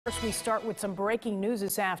First, we start with some breaking news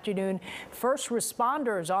this afternoon. First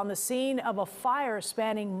responders on the scene of a fire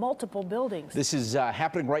spanning multiple buildings. This is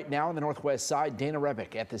happening right now on the northwest side. Dana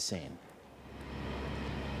Rebick at the scene.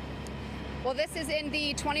 Well, this is in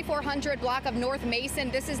the 2400 block of North Mason.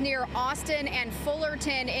 This is near Austin and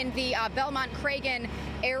Fullerton in the Belmont-Cragen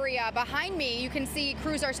area. Behind me, you can see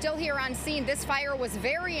crews are still here on scene. This fire was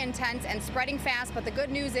very intense and spreading fast, but the good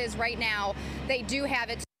news is right now they do have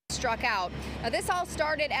it struck out. Now, this all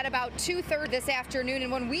started at about 2:30 this afternoon,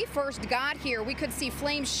 and when we first got here, we could see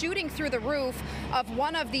flames shooting through the roof of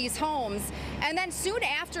one of these homes. And then soon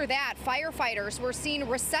after that, firefighters were seen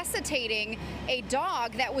resuscitating a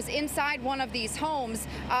dog that was inside one of these homes.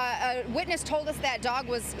 A witness told us that dog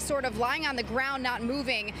was sort of lying on the ground, not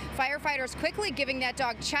moving. Firefighters quickly giving that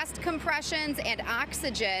dog chest compressions and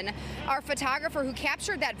oxygen. Our photographer who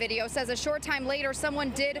captured that video says a short time later,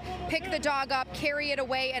 someone did pick the dog up, carry it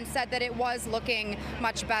away, and said that it was looking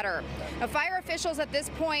much better. Now, fire officials at this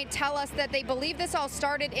point tell us that they believe this all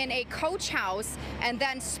started in a coach house and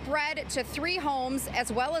then spread to 3 homes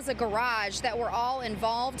as well as a garage that were all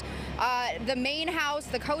involved. The main house,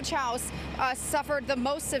 the coach house, suffered the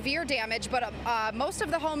most severe damage, but most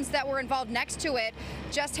of the homes that were involved next to it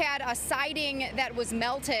just had a siding that was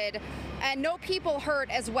melted. And no people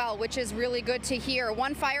hurt as well, which is really good to hear.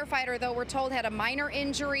 One firefighter, though, we're told had a minor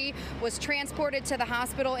injury, was transported to the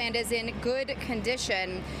hospital and is in good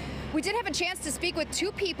condition. We did have a chance to speak with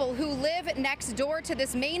 2 people who live next door to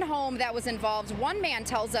this main home that was involved. One man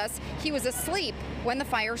tells us he was asleep when the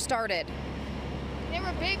fire started. They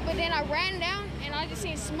were big, but then I ran down and I just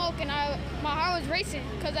seen smoke and my heart was racing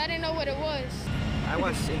because I didn't know what it was. I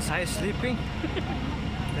was inside sleeping.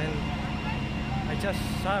 Then I just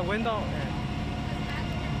saw a window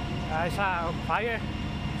and I saw a fire,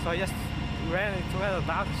 so I just ran into the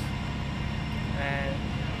box, and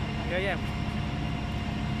here I am.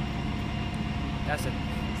 That's it.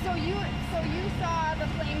 So you saw the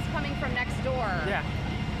flames coming from next door? Yeah.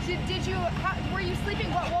 Did you? Were you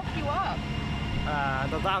sleeping? What woke you up?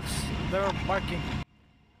 The dogs, they were barking.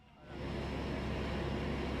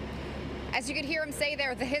 As you could hear him say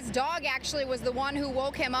there, his dog actually was the one who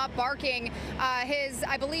woke him up barking.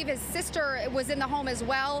 I believe his sister was in the home as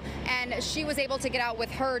well, and she was able to get out with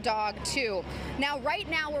her dog too. Now, right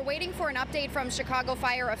now, we're waiting for an update from Chicago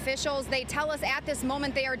fire officials. They tell us at this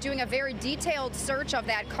moment they are doing a very detailed search of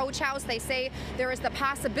that coach house. They say there is the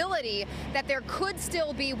possibility that there could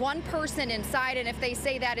still be one person inside, and if they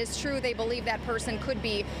say that is true, they believe that person could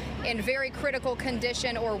be in very critical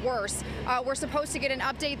condition or worse. We're supposed to get an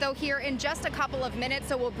update, though, here in just a couple of minutes,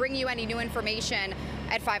 so we'll bring you any new information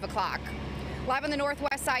at 5 o'clock. Live on the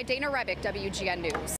northwest side, Dana Rebick, WGN News.